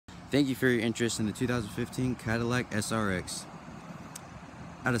Thank you for your interest in the 2015 Cadillac SRX.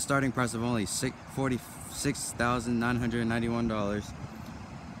 At a starting price of only $46,991,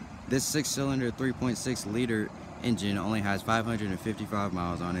 this 6-cylinder 3.6 liter engine only has 555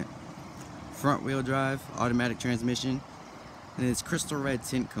 miles on it. Front wheel drive, automatic transmission, and it's crystal red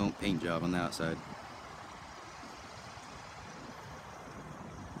tint coat paint job on the outside.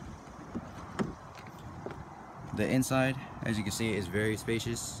 The inside, as you can see, is very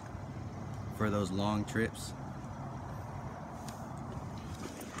spacious for those long trips.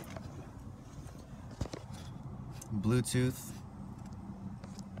 Bluetooth,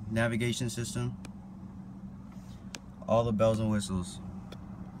 navigation system, all the bells and whistles,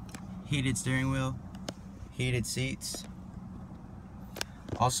 heated steering wheel, heated seats.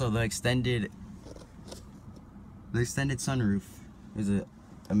 Also, the extended sunroof is an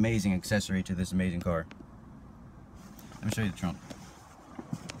amazing accessory to this amazing car. Let me show you the trunk.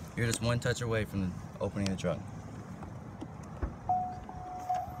 You're just one touch away from opening the trunk.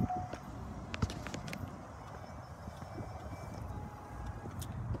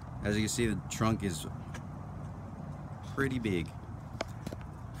 As you can see, the trunk is pretty big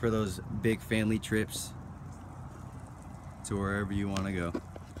for those big family trips to wherever you want to go.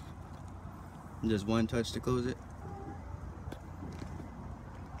 And just one touch to close it.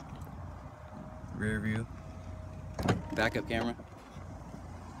 Rear view. Backup camera.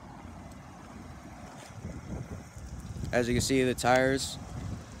 As you can see, the tires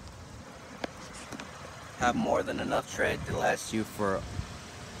have more than enough tread to last you for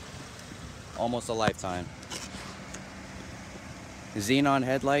almost a lifetime. Xenon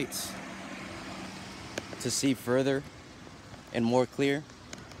headlights to see further and more clear.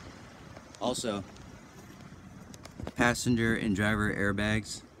 Also, passenger and driver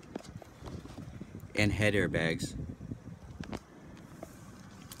airbags and head airbags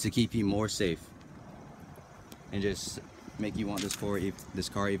to keep you more safe and just make you want this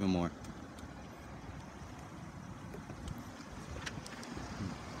car even more.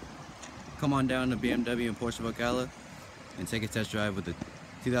 Come on down to BMW of Ocala and take a test drive with the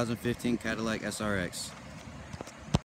 2015 Cadillac SRX.